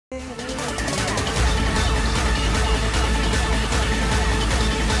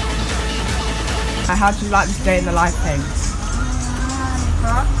How do you like this day in the life thing?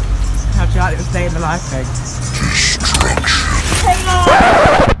 Huh? How do you like this day in the life thing?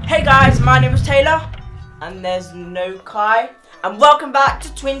 Taylor! Hey guys, my name is Taylor. And there's no Kai. And welcome back to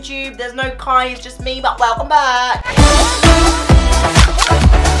Twintube. There's no Kai, it's just me, but welcome back.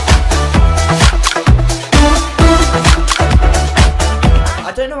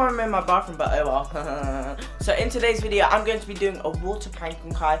 I don't know why I'm in my bathroom, but oh well. So in today's video, I'm going to be doing a water prank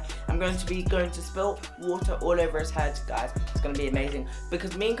on Kai. I'm going to spill water all over his head, guys. It's going to be amazing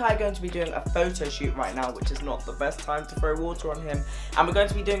because me and Kai are going to be doing a photo shoot right now, which is not the best time to throw water on him. And we're going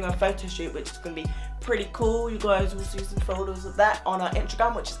to be doing a photo shoot, which is going to be pretty cool. You guys will see some photos of that on our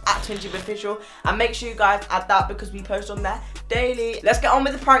Instagram, which is @TwintubeOfficial. And make sure you guys add that because we post on there daily. Let's get on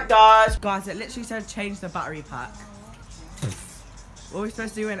with the prank, guys. Guys, it literally said change the battery pack. What are we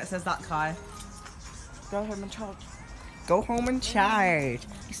supposed to do when it says that, Kai? Go home and charge. Go home and charge.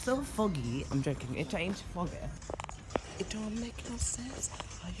 It's so foggy. I'm joking. It ain't foggy. It don't make no sense.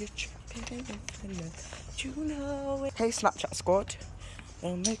 Are you tripping? You know it. Hey, Snapchat squad.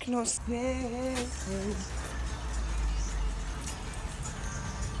 Don't make no sense.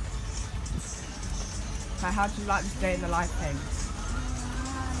 Kai, how do you like this day in the life thing?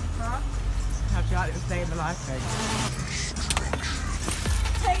 Huh? How do you like this day in the life thing?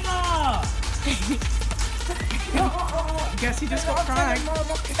 Taylor! Guess he just got pranked.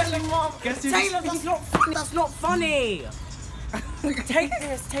 Guess Taylor, that's not funny. That's not funny. Take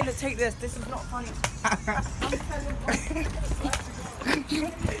this, Taylor. Take this. This is not funny.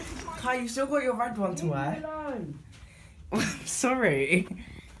 Kai, you still got your red one to wear. I'm sorry.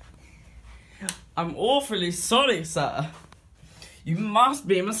 I'm awfully sorry, sir. You must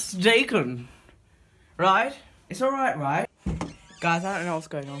be mistaken. Right? It's alright, right? Guys, I don't know what's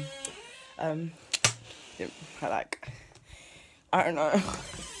going on. I don't know.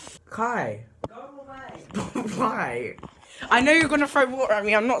 Kai. Go away. Why? I know you're gonna throw water at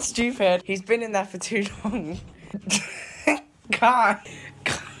me, I'm not stupid. He's been in there for too long. Kai.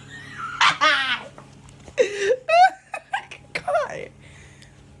 Kai.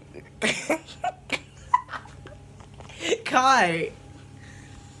 Kai.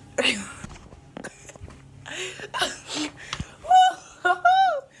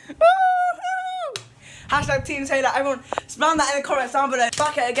 Hashtag Team Taylor, everyone spam that in the comments down below.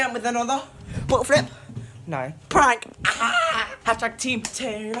 Back it again with another bottle flip. No. Prank. Hashtag Team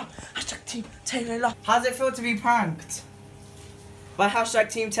Taylor. Hashtag Team Taylor. How does it feel to be pranked? By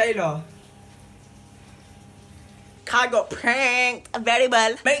hashtag Team Taylor. Kai got pranked very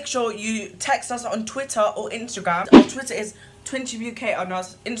well. Make sure you text us on Twitter or Instagram. Our Twitter is Twintube UK and our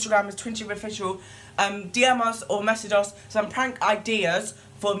Instagram is TwintubeOfficial. DM us or message us some prank ideas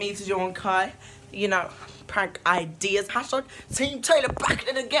for me to do on Kai. You know, prank ideas. Hashtag Team Taylor back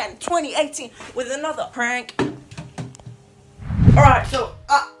at it again. 2018 with another prank. Alright, so,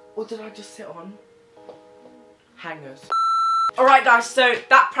 what did I just sit on? Hangers. Alright guys, so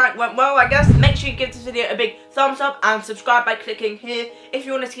that prank went well, I guess. Make sure you give this video a big thumbs up and subscribe by clicking here. If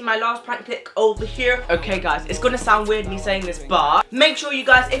you want to see my last prank, click over here. Okay guys, it's going to sound weird me saying this, but make sure you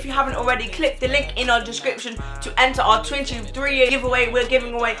guys, if you haven't already, click the link in our description to enter our Twintube 3-year giveaway. We're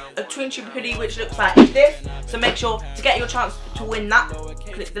giving away a Twintube hoodie which looks like this. So make sure to get your chance to win that.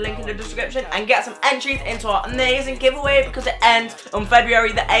 Click the link in the description and get some entries into our amazing giveaway because it ends on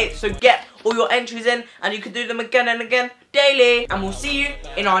February the 8th. So get all your entries in and you can do them again and again daily. And we'll see you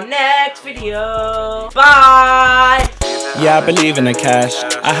in our next video. Bye! Yeah, I believe in the cash.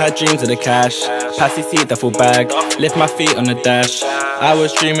 I had dreams of the cash. Passy seat, duffel bag. Lift my feet on the dash. I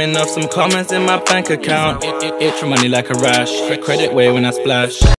was dreaming of some comments in my bank account. Itch for money like a rash. Credit way when I splash.